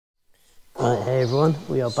Right, hey everyone,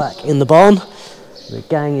 we are back in the barn. The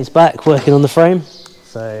gang is back working on the frame.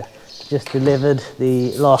 So just delivered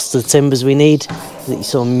the last of the timbers we need that you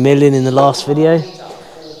saw milling in the last video.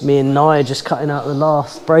 Me and Nye are just cutting out the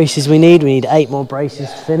last braces we need. We need 8 more braces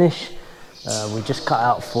to finish. We just cut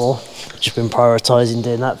out 4. Just been prioritising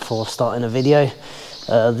doing that before starting a video.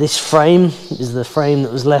 This frame is the frame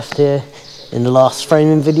that was left here in the last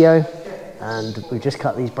framing video. And we just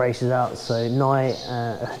cut these braces out, so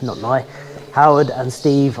Howard and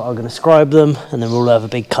Steve are going to scribe them, and then we'll have a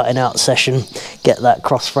big cutting out session, get that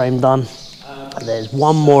cross frame done. There's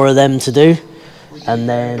 1 more of them to do, and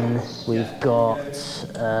then we've got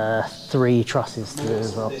 3 trusses to do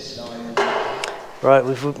as well. Right,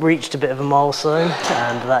 we've reached a bit of a milestone,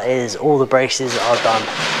 and that is all the braces are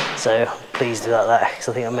done. So please do that, because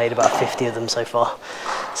I think I've made about 50 of them so far.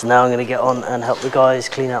 So now I'm going to get on and help the guys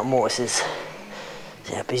clean out mortises.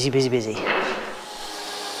 So yeah, busy, busy, busy.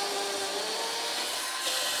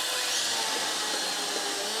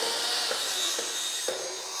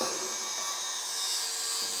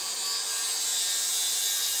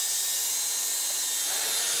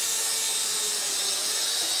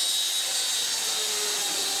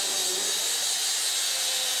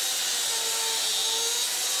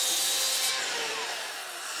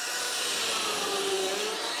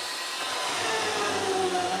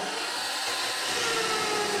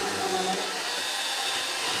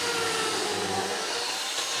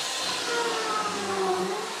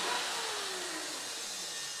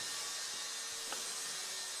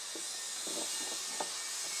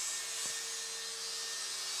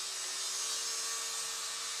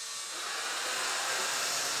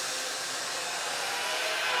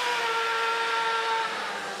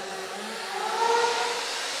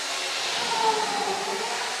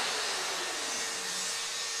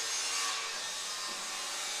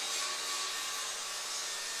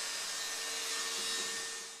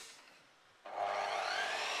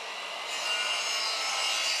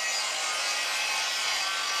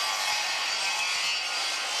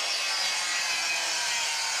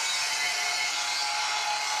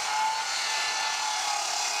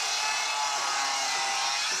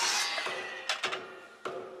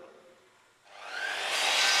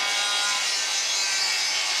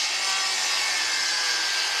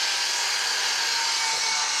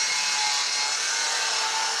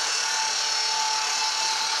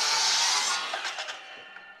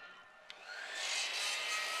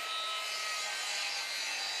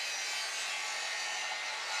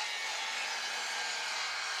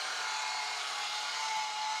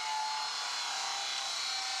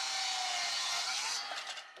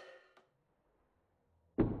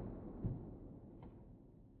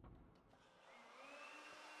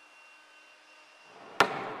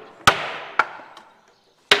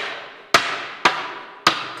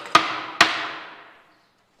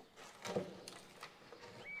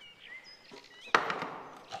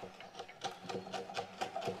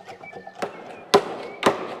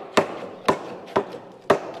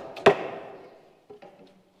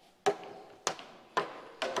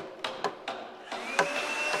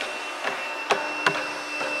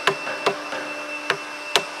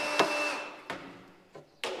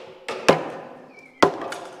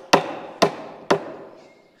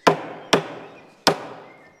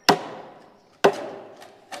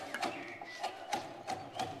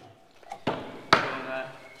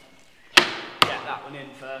 In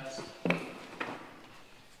first.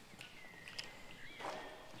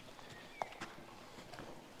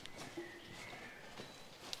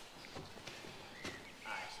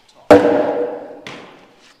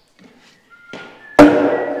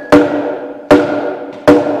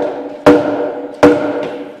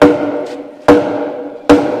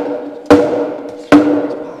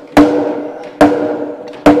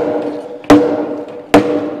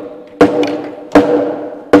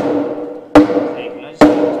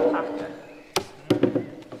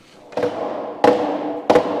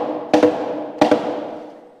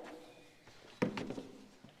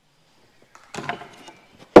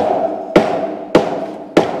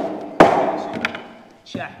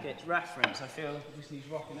 Check its reference. I feel like it just needs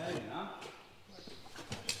rocking over now.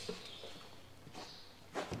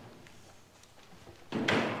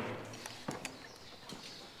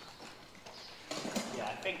 Yeah,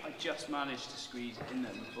 I think I just managed to squeeze it in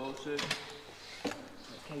there before, so it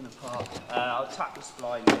came apart. I'll tap the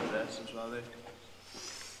spline with this as well though.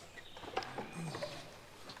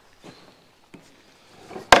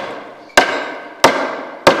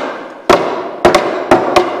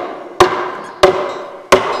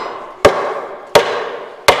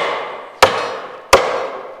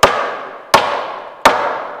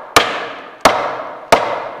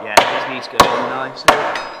 these go in nicely.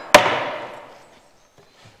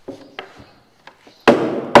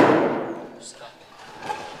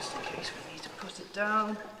 Just in case we need to put it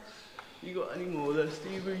down. You got any more there,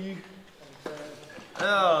 Steve? Are you?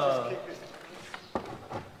 Oh.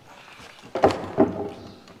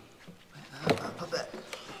 Up a bit.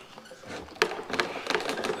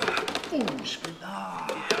 Ooh, sprint. Ah,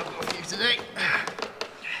 yeah, I've got a few today.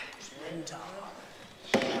 Sprinter.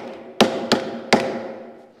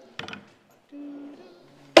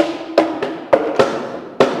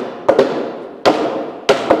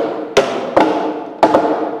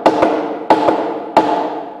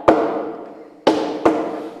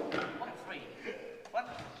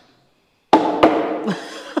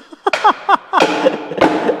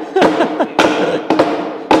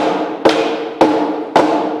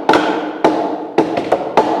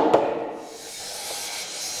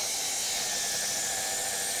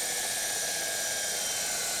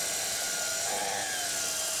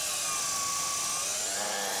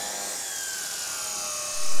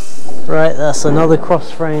 Right, that's another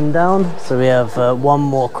cross frame down. So we have one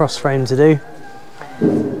more cross frame to do,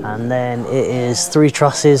 and then it is 3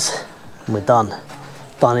 trusses and we're done.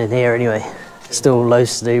 Done in here anyway. Still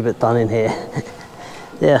loads to do, but done in here.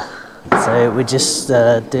 Yeah, so we're just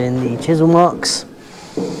doing the chisel marks,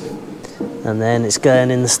 and then it's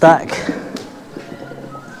going in the stack,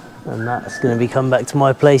 and that's going to be coming back to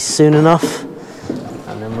my place soon enough,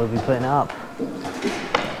 and then we'll be putting it up.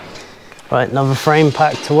 Right, another frame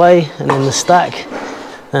packed away and in the stack,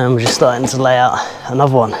 and we're just starting to lay out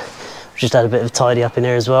another one. We've just had a bit of a tidy up in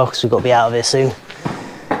here as well because we've got to be out of here soon.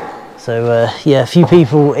 So yeah, a few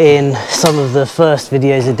people in some of the first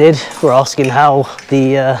videos I did were asking how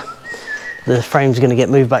the frame's going to get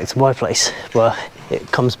moved back to my place. Well, it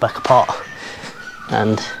comes back apart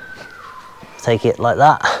and take it like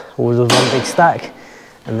that, all with one big stack,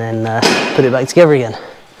 and then put it back together again.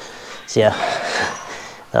 So yeah.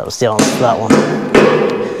 That was the answer to that one.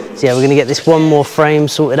 So yeah, we're going to get this one more frame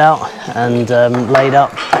sorted out and laid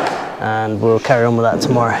up, and we'll carry on with that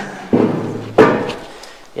tomorrow.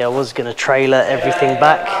 Yeah, I was going to trailer everything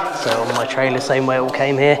back, so on my trailer, same way it all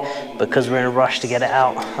came here. Because we're in a rush to get it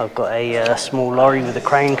out, I've got a small lorry with a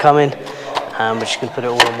crane coming, and we're just going to put it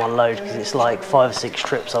all on one load because it's like 5 or 6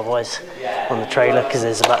 trips otherwise on the trailer, because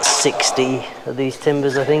there's about 60 of these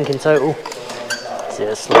timbers I think in total. So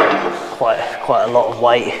yeah, it's like quite a lot of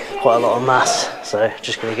weight, quite a lot of mass, so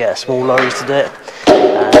just going to get a small lorry to do it,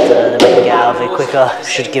 and then we can get out of it quicker.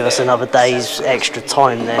 Should give us another day's extra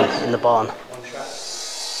time then in the barn.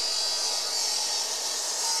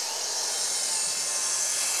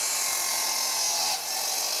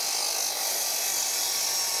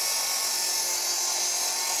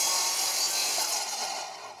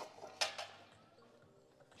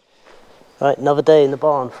 Right, another day in the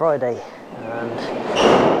barn, Friday, and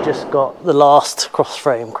just got the last cross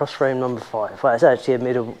frame number 5. Well, it's actually a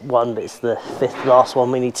middle one, but it's the 5th last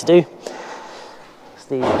one we need to do.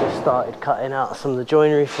 Steve just started cutting out some of the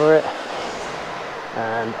joinery for it,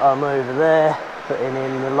 and I'm over there putting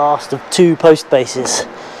in the last of 2 post bases.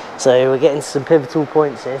 So we're getting some pivotal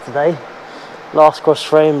points here today. Last cross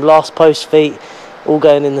frame, last post feet, all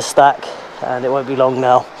going in the stack, and it won't be long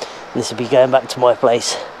now. And this will be going back to my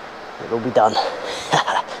place. It'll be done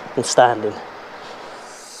and standing.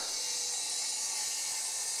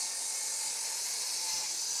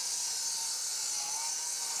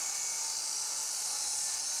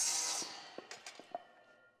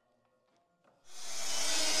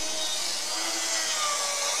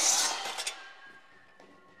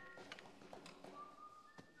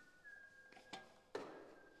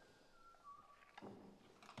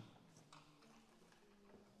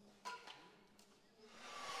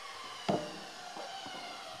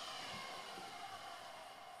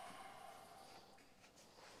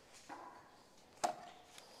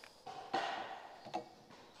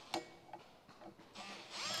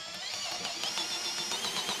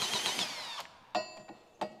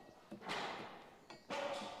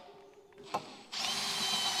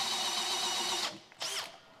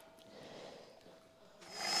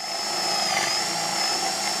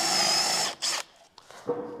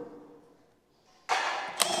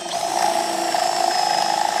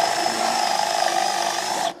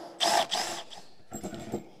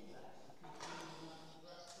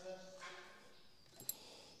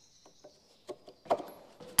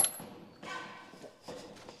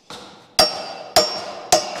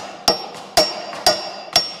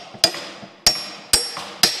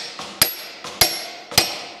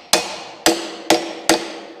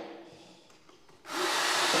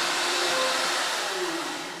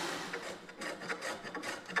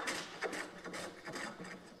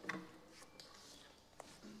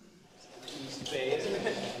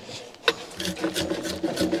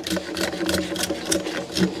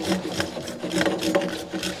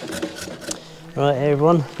 Right, hey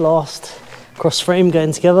everyone, last cross frame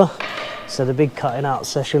going together. So the big cutting out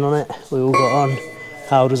session on it, we all got on.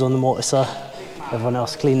 Howard was on the mortiser, everyone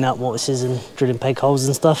else cleaning out mortises and drilling peg holes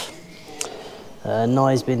and stuff.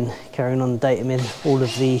 Nye's been carrying on dating in all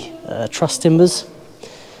of the truss timbers.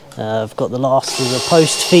 I've got the last of the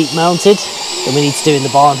post feet mounted that we need to do in the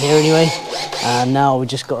barn here anyway. And now we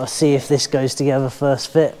just got to see if this goes together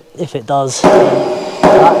first fit. If it does,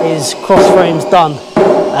 that is cross frames done.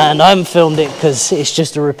 And I haven't filmed it because it's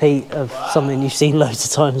just a repeat of something you've seen loads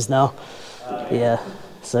of times now. Yeah,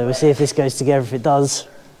 so we'll see if this goes together. If it does,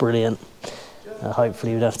 brilliant.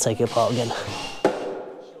 Hopefully we don't have to take it apart again.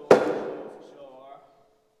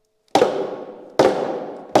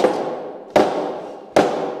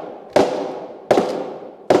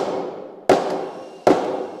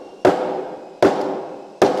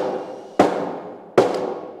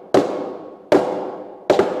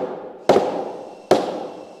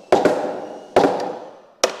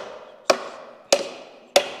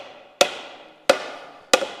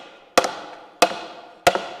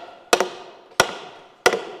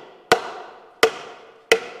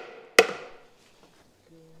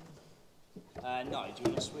 No, do you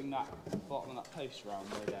want to swing that bottom of that post round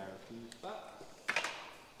way there?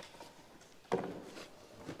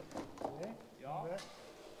 Yeah.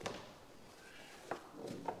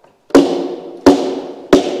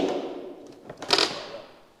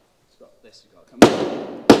 It's got this, you've got to come down.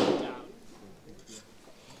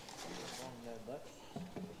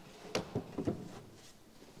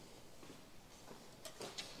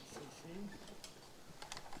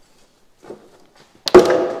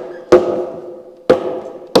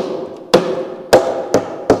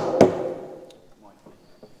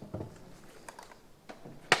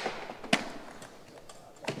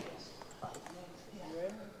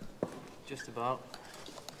 Just about.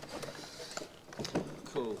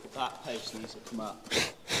 Cool, that post needs to come up.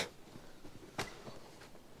 It's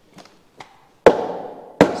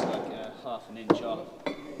like half an inch off.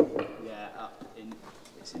 Yeah, up in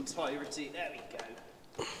its entirety. There we go.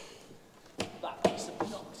 That needs to be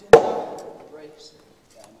knocked in now. Brace.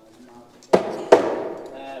 Yeah, no,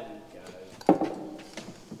 there we go.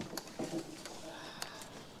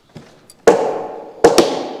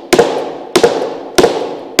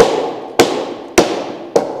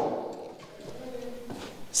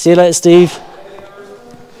 See you later, Steve.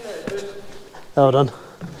 Hold on.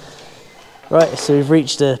 Right, so we've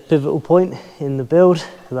reached a pivotal point in the build.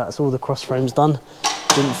 That's all the cross frames done.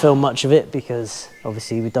 Didn't film much of it because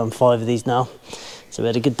obviously we've done 5 of these now. So we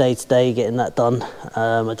had a good day today getting that done.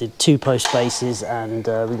 I did 2 post bases and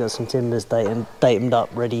we got some timbers dated up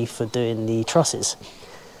ready for doing the trusses.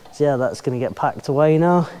 So yeah, that's going to get packed away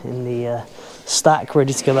now in the stack,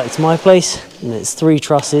 ready to go back to my place. And it's 3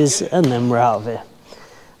 trusses and then we're out of here.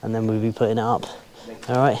 And then we'll be putting it up.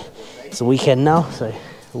 All right, it's a weekend now, so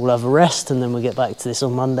we'll have a rest and then we'll get back to this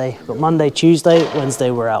on Monday. We've got Monday, Tuesday, Wednesday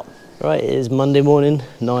we're out. Right, it is Monday morning.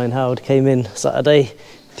 Nye and Howard came in Saturday,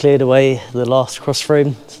 cleared away the last cross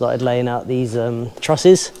frame, started laying out these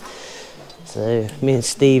trusses. So me and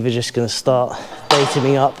Steve are just going to start dating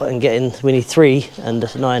me up and getting, we need 3 and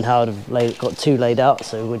Nye and Howard have got 2 laid out,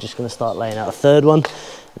 so we're just going to start laying out a 3rd one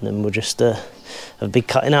and then we'll just have a big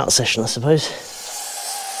cutting out session, I suppose.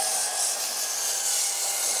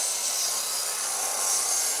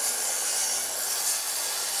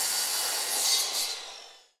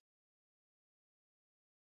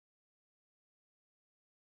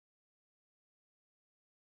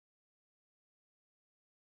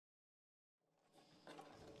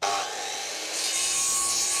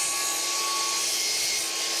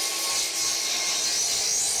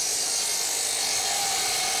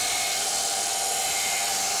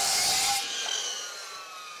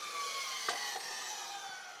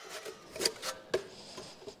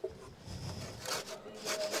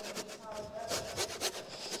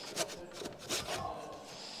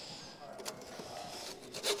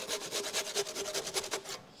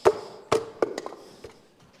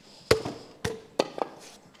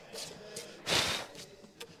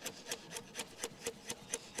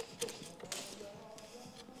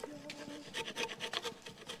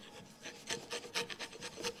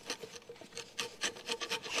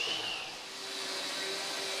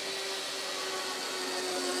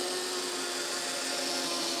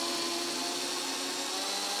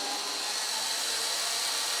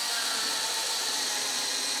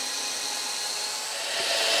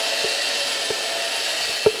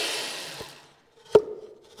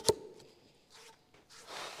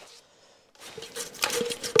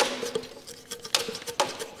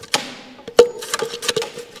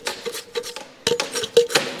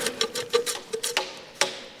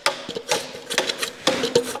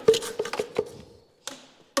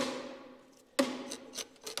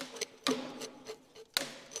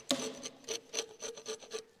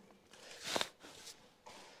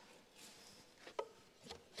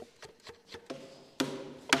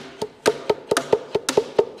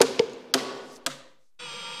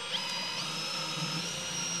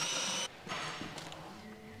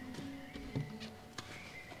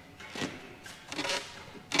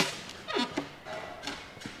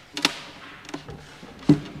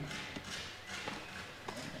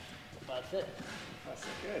 it. That's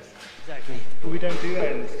good. Exactly. But we don't do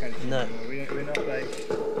that in this country No. anymore. We're not like,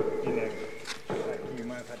 you know, like you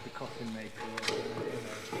might have had the coffin maker or, you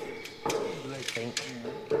know, I think.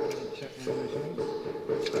 check the measurements.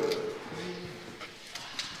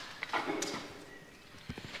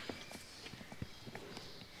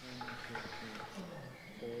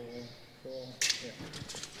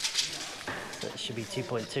 So it should be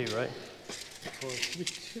 2.2, right?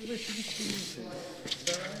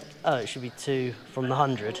 Oh, it should be 2 from the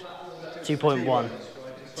 100. 2.1.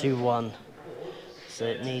 2.1. So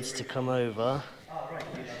it needs to come over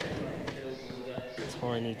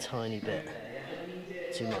a tiny bit.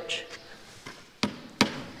 Too much.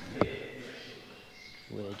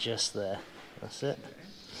 We're just there. That's it.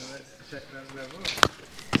 Let's check that level.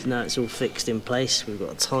 So now it's all fixed in place. We've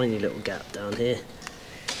got a tiny little gap down here.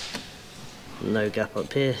 No gap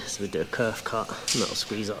up here, so we do a kerf cut and that'll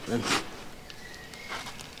squeeze up then.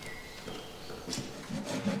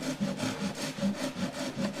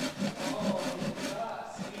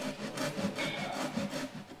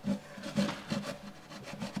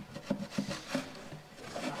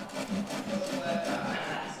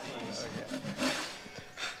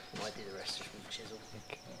 Might do the rest from the chisel.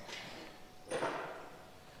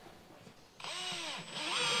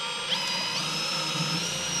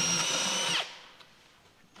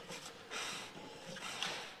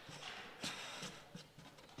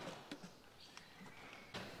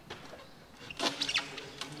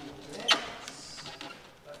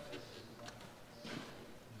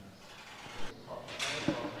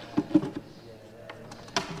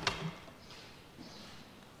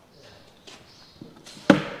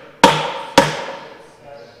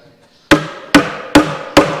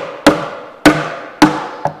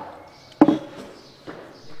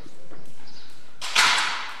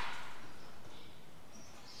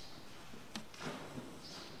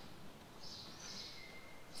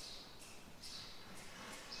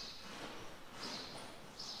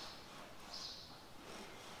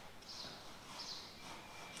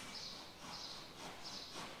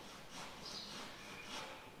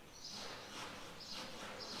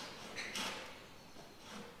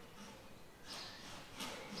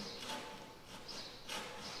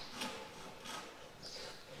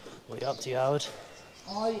 What are you up to, Howard?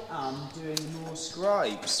 I am doing more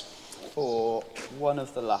scribes for one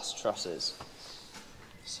of the last trusses.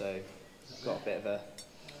 So I've got a bit of a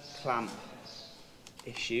clamp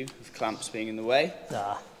issue with clamps being in the way,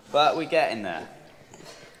 but we're getting there.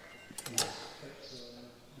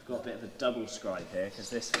 I've got a bit of a double scribe here because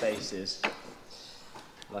this face is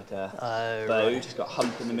like a bowed. It's got a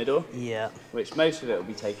hump in the middle, which most of it will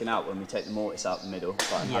be taken out when we take the mortise out the middle,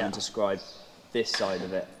 but I'm having to scribe this side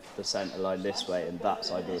of it, the centre line this way, and that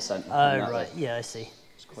side of the centre line that way. Yeah, I see.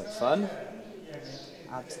 It's quite fun.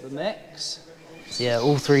 Add to the mix. So yeah,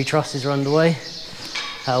 all 3 trusses are underway.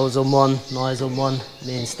 Howard's on one, Nia's on one,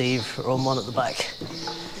 me and Steve are on one at the back.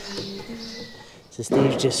 So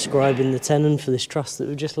Steve's just scribing the tenon for this truss that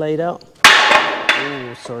we've just laid out.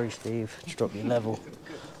 Oh, sorry Steve, just dropped your level.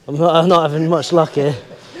 I'm not having much luck here.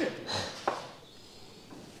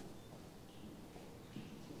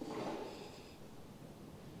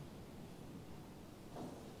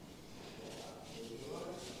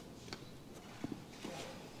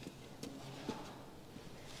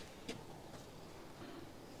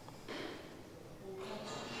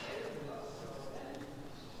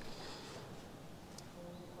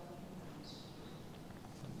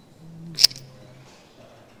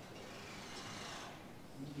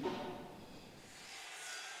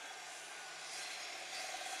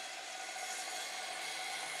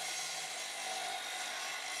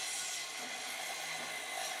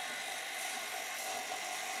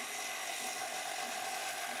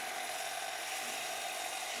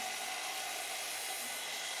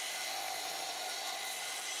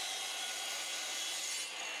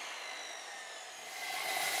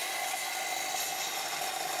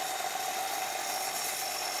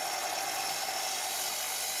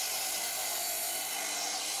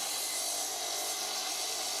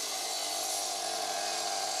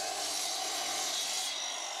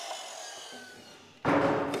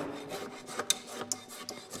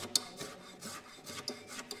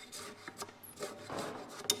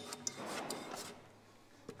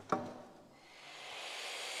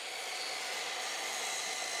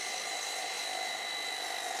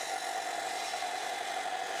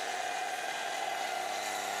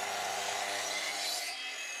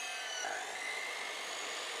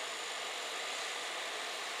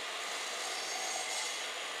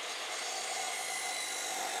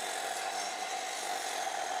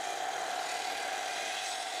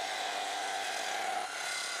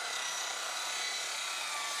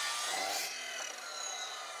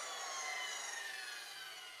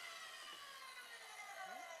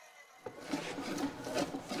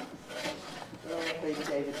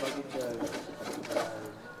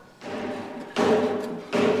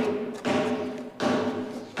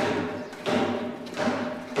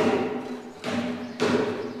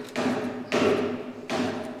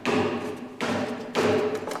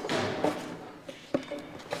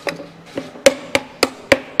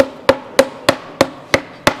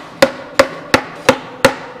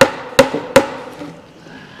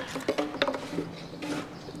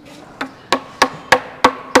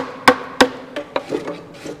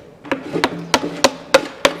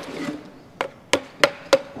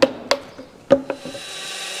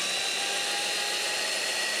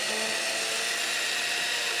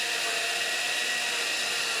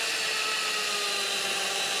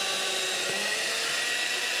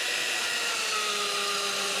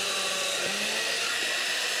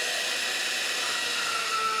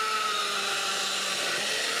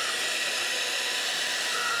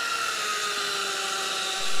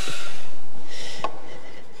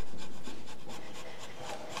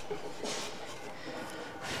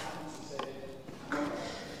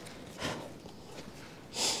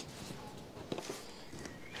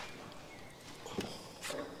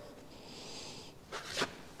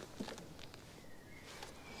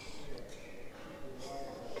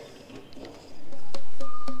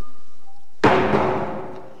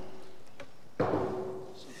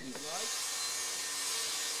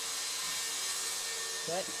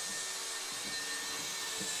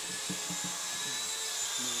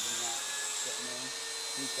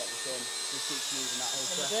 He's got this in. Just keeps moving that whole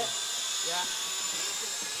circle. Yeah.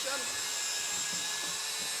 Jump.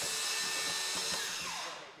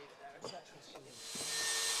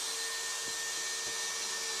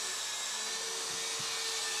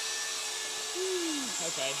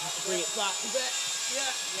 Okay, have to bring it back a bit.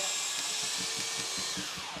 Yeah.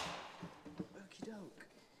 Okie doke.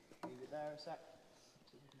 Leave it there a sec.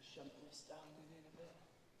 So we can shunt this down in a bit.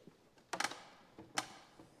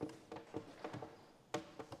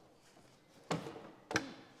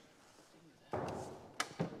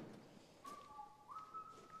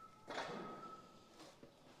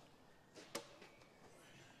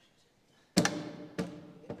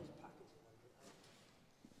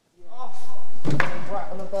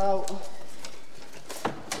 Rattle about.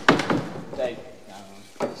 Dave,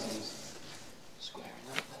 this is squaring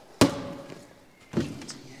up.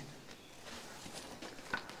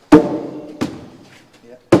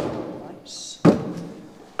 Yep, nice.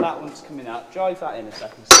 That one's coming out. Drive that in a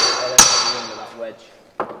second so I don't get you under that wedge.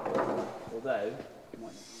 Although, you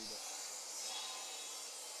might not need it.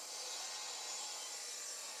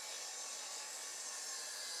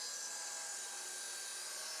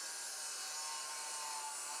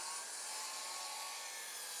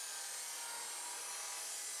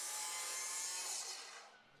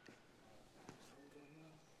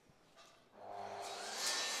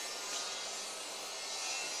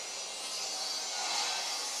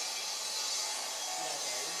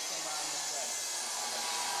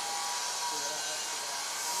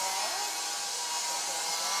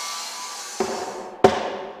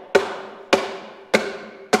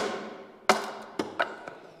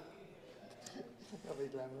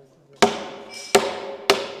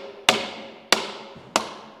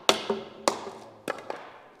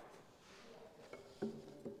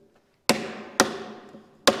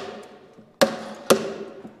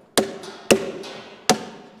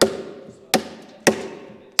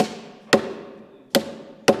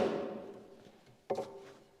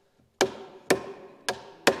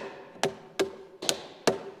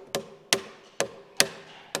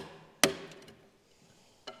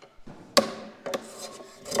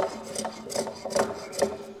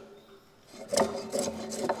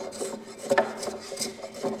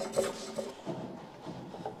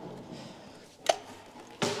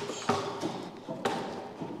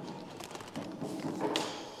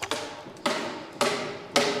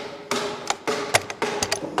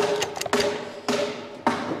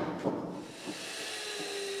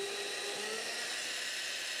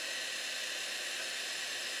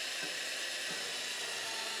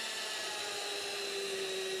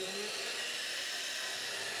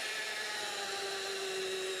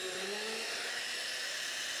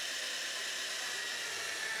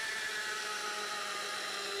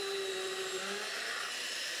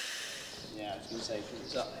 Yeah, I was going to say, because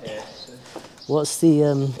it's up here. So.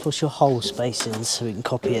 What's your hole spacing so we can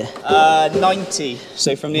copy it? 90.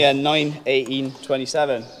 So from the end, 9, 18,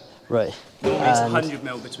 27. Right. Normally it's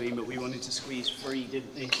 100mm between, but we wanted to squeeze 3,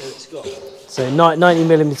 didn't we? So it's got. So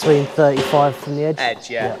 90mm in between, 35 from the edge. Edge,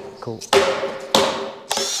 yeah. Cool.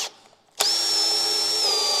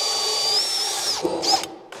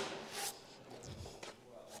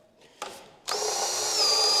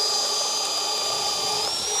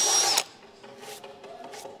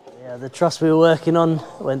 Yeah, the truss we were working on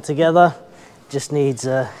went together. Just needs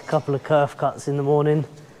a couple of kerf cuts in the morning,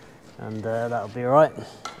 and that'll be all right.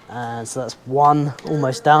 And so that's one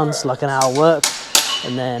almost down, it's like an hour work.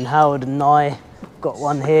 And then Howard and I got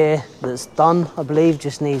one here that's done, I believe,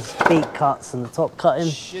 just needs beat cuts and the top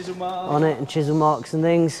cutting on it and chisel marks and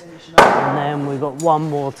things. And then we've got one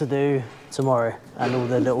more to do tomorrow and all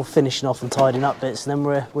the little finishing off and tidying up bits, and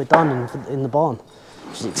then we're done in the barn,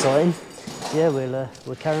 which is exciting. Yeah,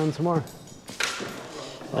 we'll carry on tomorrow.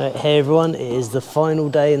 Right, hey everyone, it is the final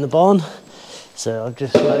day in the barn. So I've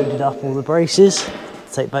just loaded up all the braces to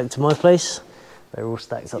take back to my place. They're all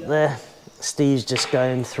stacked up there. Steve's just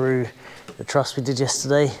going through the truss we did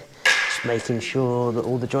yesterday, just making sure that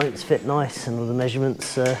all the joints fit nice and all the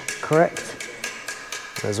measurements are correct.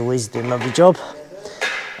 As always, doing a lovely job.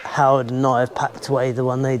 Howard and I have packed away the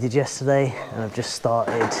one they did yesterday, and I've just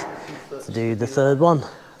started to do the third one,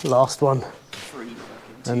 last one,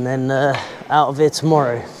 and then out of here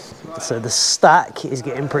tomorrow. So the stack is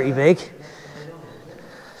getting pretty big.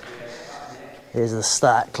 Here's the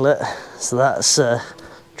stack, look. So that's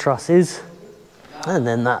trusses, and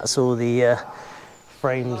then that's all the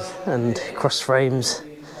frames and cross frames.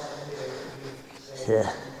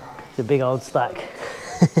 Yeah, the big old stack.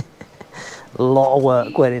 A lot of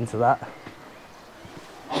work went into that.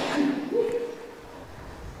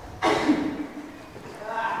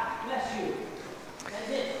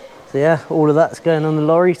 So yeah, all of that's going on the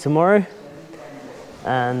lorry tomorrow,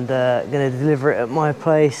 and going to deliver it at my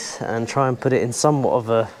place and try and put it in somewhat of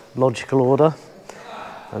a logical order,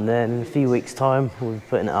 and then in a few weeks time we'll be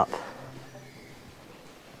putting it up.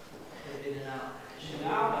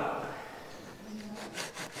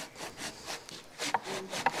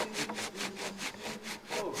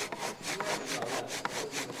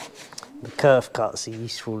 The curve cut's a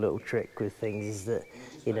useful little trick with things, is that,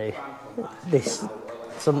 you know,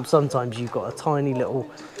 sometimes you've got a tiny little,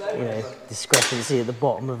 you know, discrepancy at the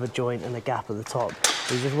bottom of a joint and a gap at the top.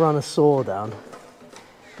 You just run a saw down,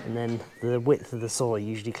 and then the width of the saw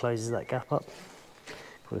usually closes that gap up.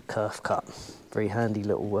 Called a curve cut. Very handy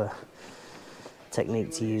little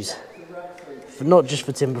technique to use, for not just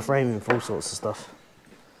for timber framing, for all sorts of stuff.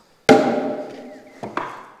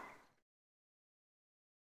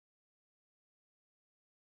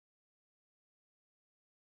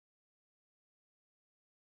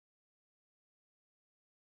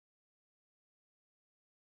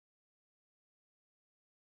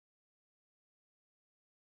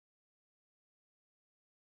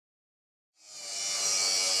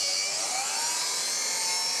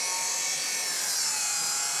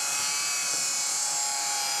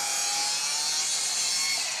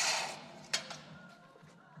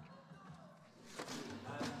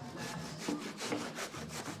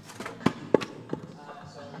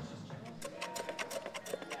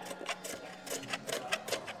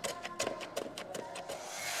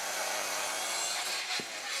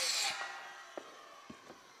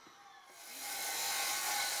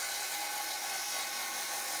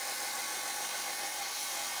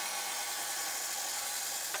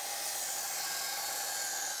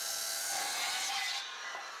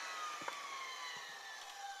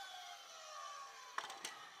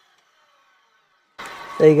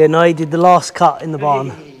 There you go, now you did the last cut in the barn.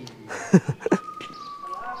 Is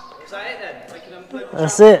that it then? I can unplug.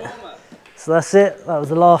 That's it. So that's it, that was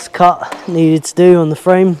the last cut needed to do on the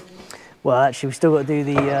frame. Well, actually we've still got to do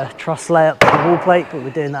the truss layup for the wall plate, but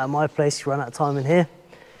we're doing that at my place, we run out of time in here.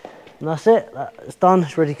 And that's it, that's done,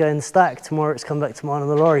 it's ready to go in the stack. Tomorrow it's come back to mine on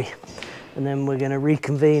the lorry. And then we're going to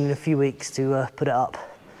reconvene in a few weeks to put it up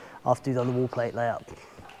after we've done the wall plate layup.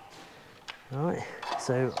 All right,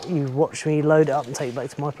 so you watch me load it up and take it back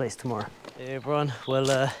to my place tomorrow. Hey everyone,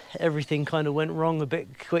 well everything kind of went wrong a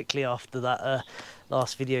bit quickly after that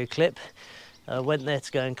last video clip. Went there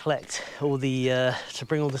to go and collect all the, to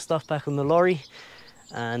bring all the stuff back on the lorry,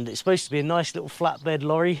 and it's supposed to be a nice little flatbed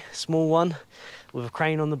lorry, small one, with a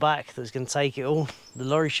crane on the back that was going to take it all. The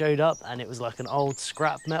lorry showed up and it was like an old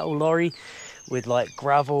scrap metal lorry with like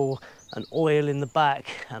gravel and oil in the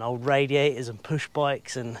back and old radiators and push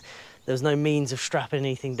bikes, and there was no means of strapping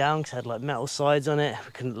anything down because it had like metal sides on it.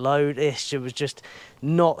 We couldn't load it. It was just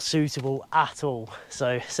not suitable at all.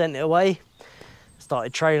 So sent it away,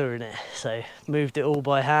 started trailering it. So moved it all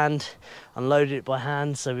by hand, unloaded it by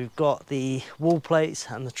hand. So we've got the wall plates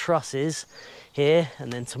and the trusses here,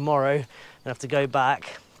 and then tomorrow I have to go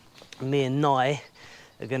back. Me and Nye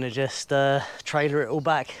are going to just trailer it all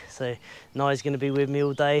back. So Nye's going to be with me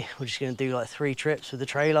all day. We're just going to do like 3 trips with the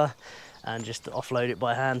trailer and just offload it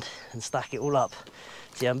by hand and stack it all up.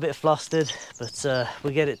 So yeah, I'm a bit flustered, but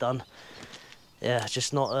we'll get it done. Yeah,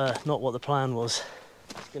 just not what the plan was.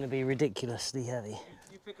 It's going to be ridiculously heavy.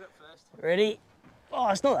 You pick it up first. Ready? Oh,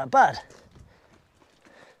 it's not that bad.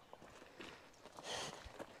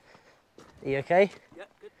 Are you okay? Yeah,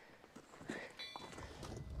 good.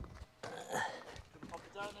 Pop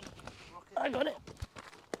it down and rock it. I got it.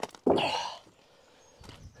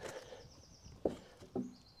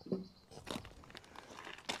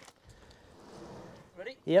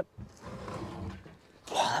 Ready? Yep.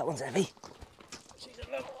 Oh, that one's heavy.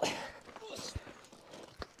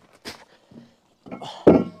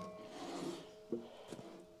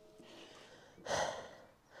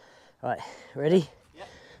 Right, ready? Yep.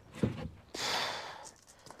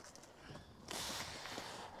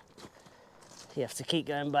 You have to keep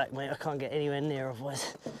going back, mate. I can't get anywhere near,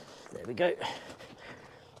 otherwise. There we go.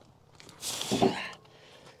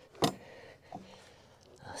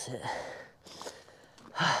 That's it.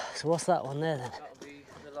 So what's that one there then? That'll be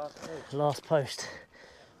the last post. Last post.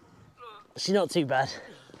 She's not too bad.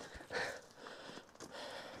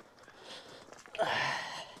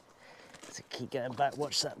 So keep going back,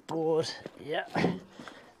 watch that board. Yeah.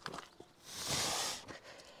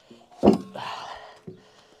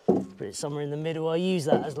 Put it somewhere in the middle. I use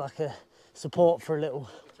that as like a support for a little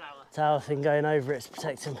tower thing going over it to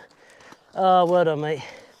protect him. Oh, well done, mate.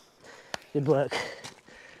 Good work.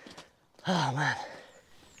 Oh, man.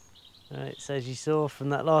 Right, so as you saw from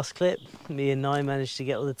that last clip, me and Nye managed to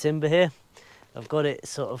get all the timber here. I've got it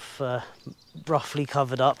sort of roughly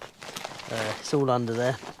covered up. It's all under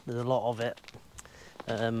there, there's a lot of it.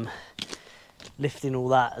 Lifting all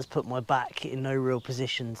that has put my back in no real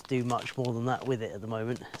position to do much more than that with it at the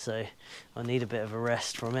moment, so I need a bit of a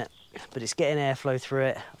rest from it. But it's getting airflow through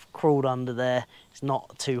it. I've crawled under there. It's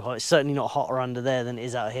not too hot. It's certainly not hotter under there than it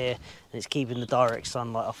is out here, and it's keeping the direct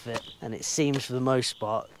sunlight off it, and it seems for the most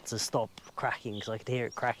part to stop cracking, because I could hear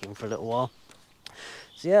it cracking for a little while.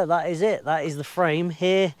 So yeah, that is it. That is the frame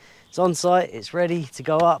here. It's on site, it's ready to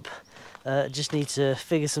go up. Just need to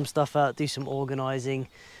figure some stuff out, do some organising,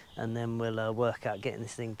 and then we'll work out getting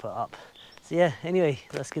this thing put up. So yeah, anyway,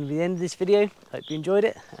 that's going to be the end of this video. Hope you enjoyed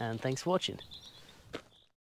it, and thanks for watching.